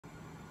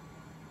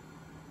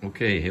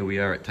Okay, here we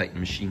are at Titan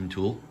Machine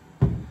Tool.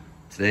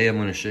 Today I'm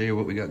going to show you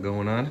what we got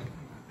going on.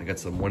 I got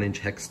some 1-inch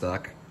hex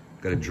stock.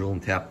 Got to drill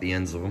and tap the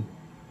ends of them.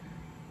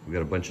 We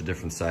got a bunch of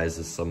different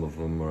sizes. Some of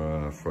them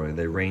are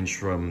they range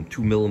from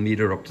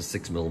 2mm up to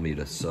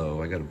 6mm.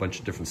 So I got a bunch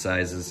of different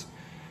sizes.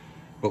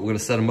 But we're going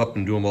to set them up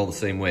and do them all the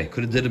same way.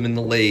 Could have did them in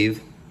the lathe,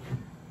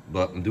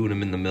 but I'm doing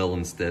them in the mill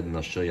instead, and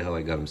I'll show you how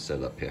I got them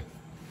set up here.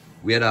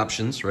 We had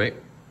options, right?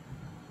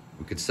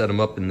 We could set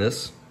them up in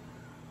this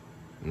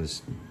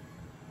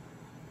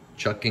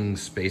chucking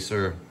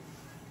spacer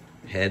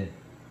head,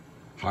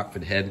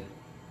 Hartford head.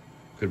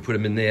 Could put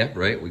them in there,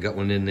 right? We got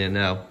one in there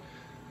now.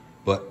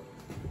 But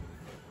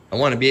I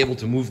want to be able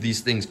to move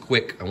these things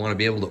quick. I want to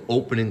be able to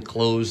open and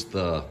close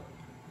the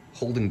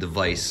holding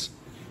device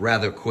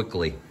rather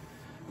quickly.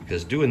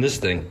 Because doing this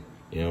thing,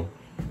 you know,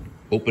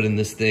 opening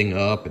this thing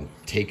up and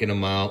taking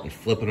them out and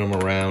flipping them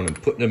around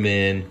and putting them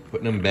in,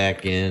 putting them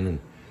back in and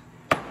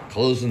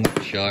closing the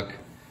chuck,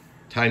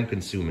 time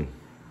consuming.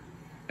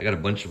 I got a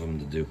bunch of them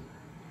to do.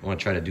 I want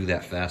to try to do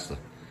that faster.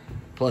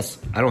 Plus,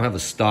 I don't have a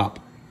stop.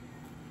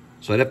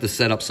 So I'd have to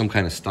set up some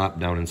kind of stop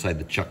down inside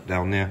the chuck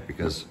down there,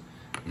 because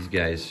these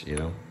guys, you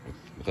know,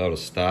 without a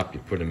stop, you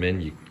put them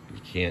in, you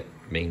can't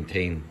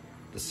maintain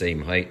the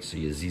same height, so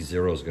your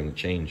Z0 is going to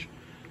change.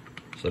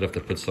 So I'd have to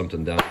put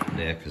something down in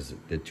there because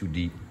they're too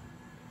deep.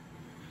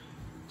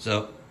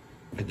 So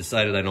I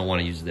decided I don't want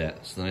to use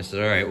that. So then I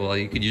said, all right, well,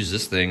 you could use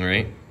this thing,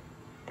 right?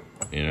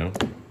 You know,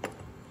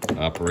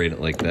 operate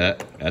it like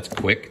that. That's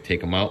quick.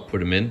 Take them out, put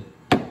them in.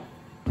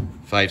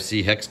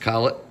 5C hex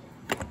collet.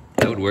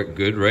 That would work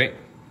good, right?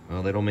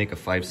 Well, they don't make a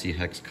 5C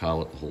hex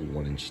collet to hold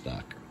 1-inch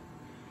stock.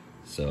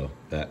 So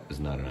that is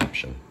not an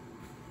option.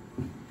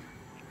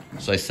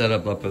 So I set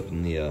it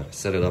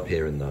up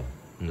here in the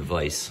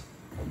vise.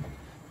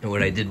 And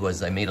what I did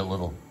was I made a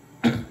little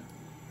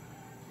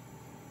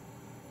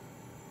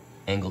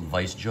angled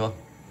vise jaw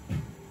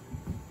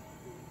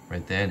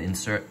right there, an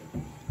insert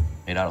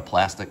made out of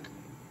plastic.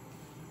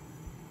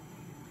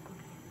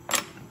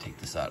 Take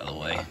this out of the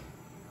way.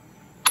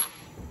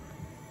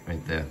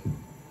 Right there.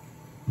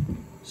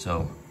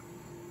 So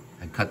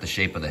I cut the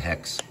shape of the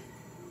hex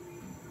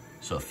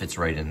so it fits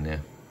right in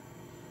there.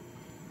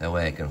 That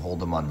way I can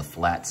hold them on the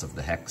flats of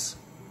the hex.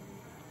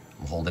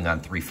 I'm holding on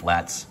 3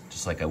 flats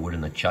just like I would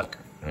in the chuck,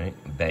 right?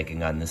 I'm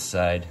banking on this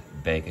side,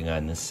 banking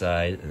on this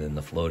side, and then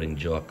the floating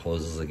jaw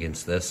closes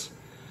against this.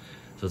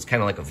 So it's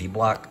kind of like a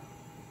V-block,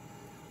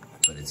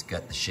 but it's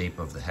got the shape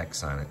of the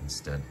hex on it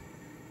instead.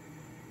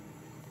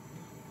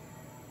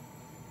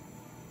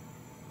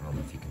 I don't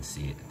know if you can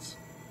see it.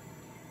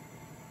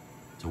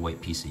 It's a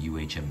white piece of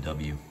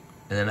UHMW. And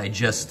then I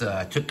just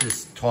took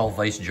this tall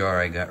vise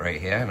jar I got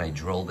right here and I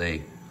drilled a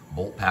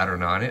bolt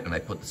pattern on it, and I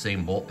put the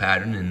same bolt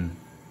pattern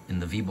in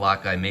the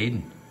V-block I made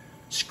and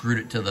screwed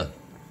it to the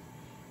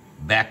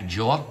back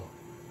jaw.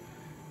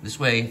 This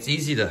way it's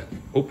easy to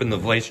open the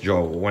vise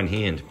jaw with one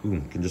hand. Boom,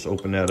 you can just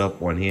open that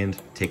up one hand,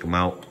 take them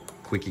out,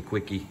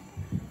 quickie,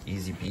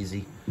 easy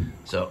peasy.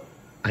 So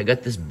I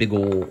got this big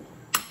old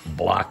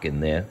block in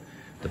there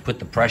to put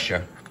the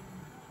pressure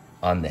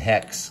on the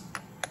hex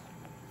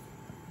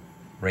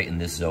right in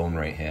this zone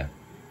right here.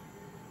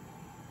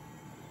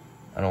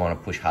 I don't want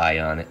to push high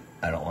on it.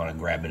 I don't want to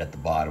grab it at the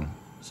bottom.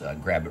 So I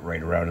grab it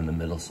right around in the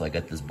middle. So I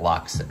got this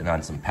block sitting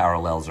on some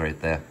parallels right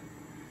there.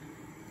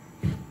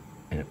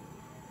 And it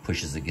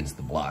pushes against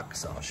the block.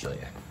 So I'll show you.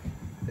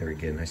 There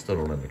again, I still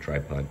don't have a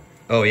tripod.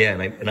 Oh yeah,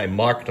 and I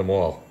marked them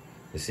all.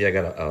 You see, I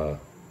got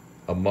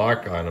a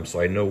mark on them so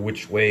I know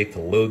which way to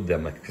load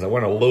them, because I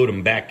want to load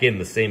them back in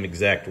the same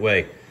exact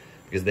way,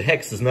 because the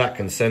hex is not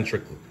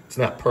concentric. It's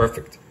not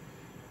perfect.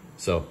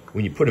 So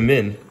when you put them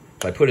in,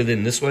 if I put it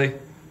in this way,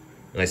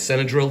 and I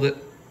center drilled it,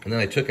 and then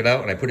I took it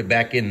out and I put it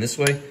back in this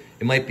way,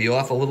 it might be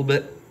off a little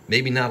bit,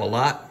 maybe not a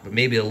lot, but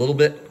maybe a little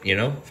bit, you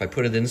know? If I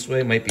put it in this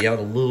way, it might be out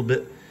a little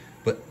bit,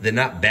 but they're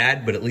not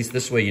bad, but at least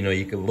this way, you know,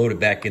 you can load it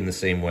back in the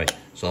same way.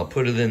 So I'll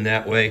put it in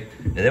that way,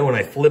 and then when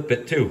I flip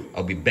it too,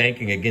 I'll be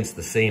banking against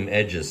the same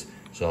edges.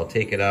 So I'll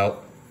take it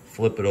out,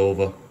 flip it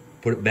over,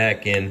 put it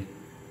back in,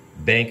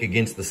 bank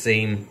against the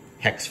same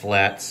hex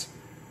flats,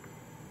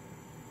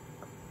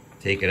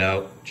 take it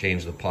out,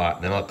 change the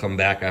pot. Then I'll come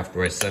back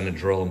after I send a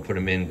drill and put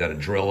them in. Got to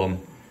drill them,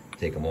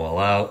 take them all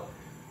out.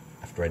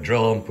 After I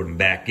drill them, put them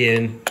back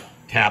in,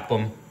 tap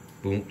them,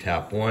 boom,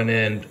 tap one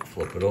end,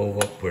 flip it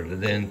over, put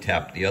it in,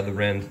 tap the other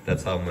end.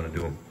 That's how I'm going to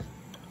do them.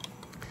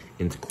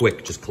 And it's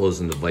quick, just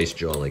closing the vise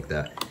jaw like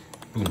that.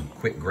 Boom,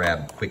 quick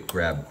grab, quick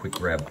grab, quick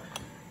grab.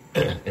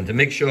 And to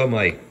make sure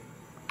my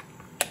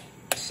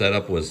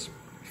setup was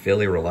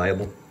fairly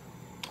reliable,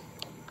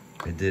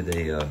 I did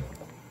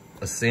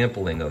a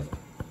sampling of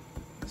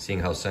seeing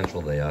how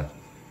central they are.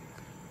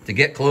 To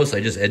get close,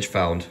 I just edge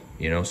found,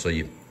 you know, so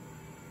you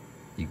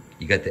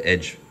got the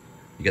edge,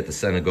 you got the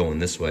center going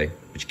this way,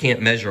 but you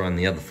can't measure on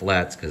the other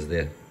flats because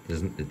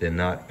they're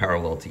not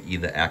parallel to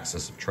either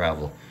axis of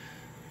travel.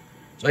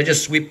 So I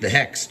just sweep the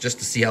hex just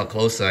to see how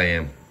close I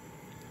am.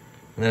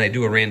 And then I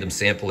do a random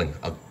sampling.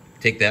 I'll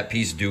take that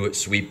piece, do it,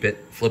 sweep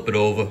it, flip it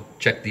over,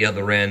 check the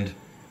other end,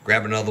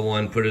 grab another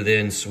one, put it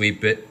in,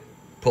 sweep it,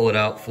 pull it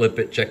out, flip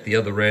it, check the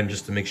other end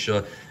just to make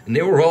sure. And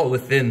they were all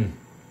within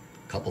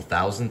a couple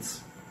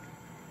thousandths,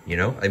 you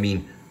know? I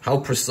mean, how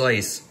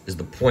precise is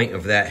the point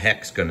of that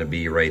hex gonna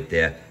be right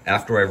there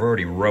after I've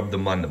already rubbed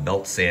them on the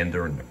belt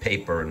sander and the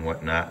paper and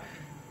whatnot?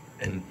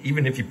 And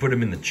even if you put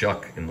them in the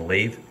chuck, in the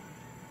lathe,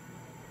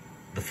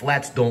 the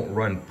flats don't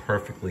run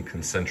perfectly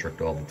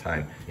concentric all the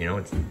time. You know,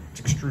 it's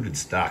extruded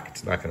stock.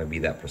 It's not gonna be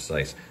that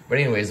precise. But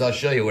anyways, I'll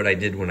show you what I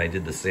did when I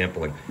did the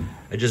sampling.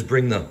 I just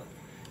bring the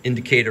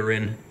indicator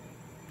in,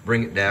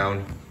 bring it down,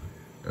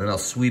 and then I'll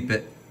sweep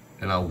it,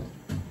 and I'll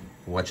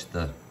watch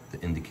the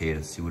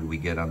indicator, see what do we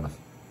get on the,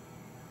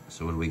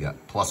 so what do we got?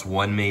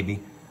 +1 maybe,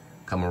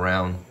 come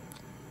around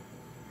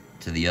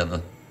to the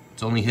other.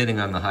 It's only hitting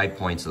on the high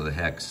points of the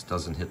hex,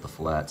 doesn't hit the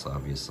flats,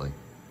 obviously.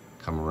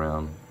 Come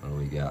around, what do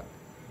we got?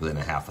 Within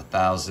a 1/2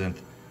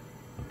 thousandth.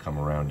 We'll come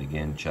around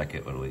again, check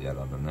it, what do we got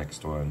on the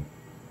next one?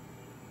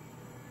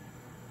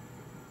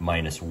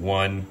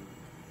 -1.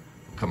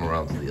 Come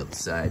around to the other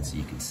side so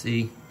you can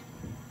see.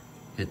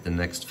 Hit the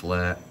next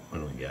flat, what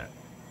do we got?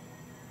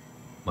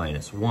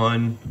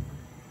 -1.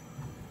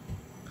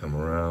 Come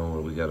around,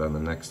 what do we got on the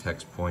next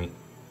hex point?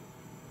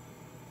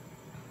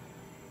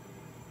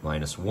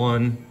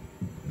 -1.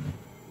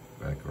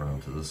 Back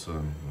around to this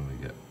one, what do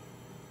we got?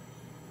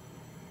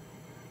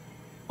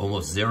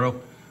 Almost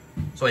 0.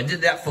 So I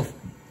did that for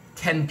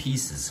 10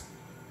 pieces,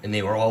 and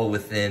they were all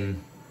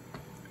within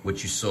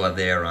what you saw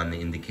there on the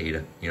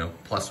indicator, you know,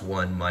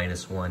 +1,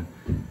 -1.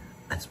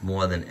 That's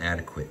more than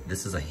adequate.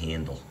 This is a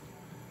handle,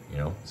 you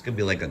know. It's gonna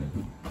be like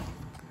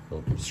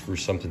I'll screw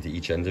something to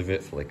each end of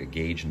it for like a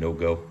gauge,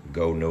 no-go,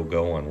 go,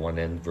 no-go on one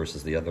end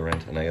versus the other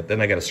end. And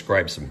then I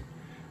gotta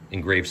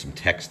engrave some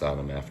text on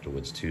them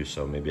afterwards too,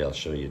 so maybe I'll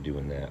show you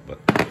doing that. But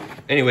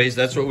anyways,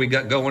 that's what we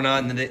got going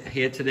on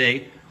here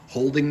today.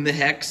 Holding the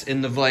hex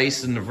in the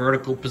vise in the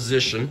vertical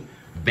position,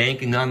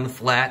 banking on the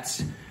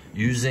flats,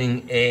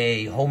 using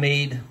a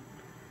homemade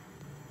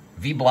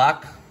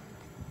V-block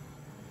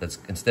that's,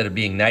 instead of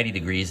being 90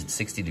 degrees, it's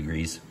 60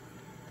 degrees,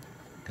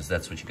 because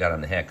that's what you got on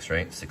the hex,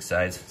 right? 6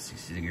 sides,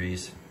 60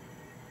 degrees.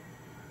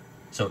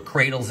 So it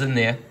cradles in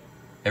there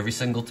every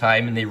single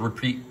time, and they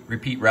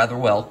repeat rather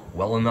well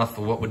enough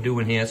for what we're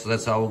doing here, so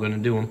that's how we're gonna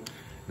do them.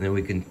 And then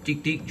we can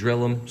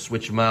drill them,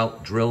 switch them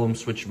out, drill them,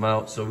 switch them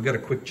out. So we got a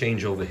quick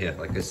change over here.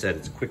 Like I said,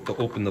 it's quick to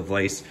open the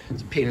vise.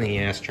 It's a pain in the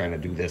ass trying to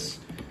do this.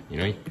 You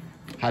know,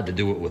 hard to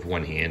do it with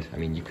one hand. I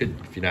mean, you could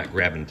if you're not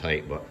grabbing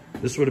tight, but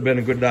this would have been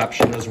a good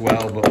option as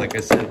well. But like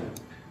I said,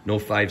 no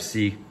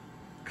 5C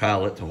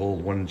collet to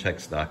hold 1-inch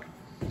hex stock.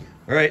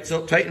 All right,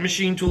 so Titan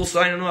Machine Tool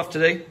signing off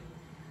today.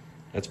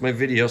 That's my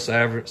video.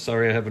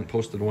 Sorry I haven't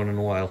posted one in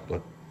a while,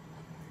 but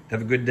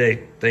have a good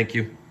day. Thank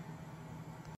you.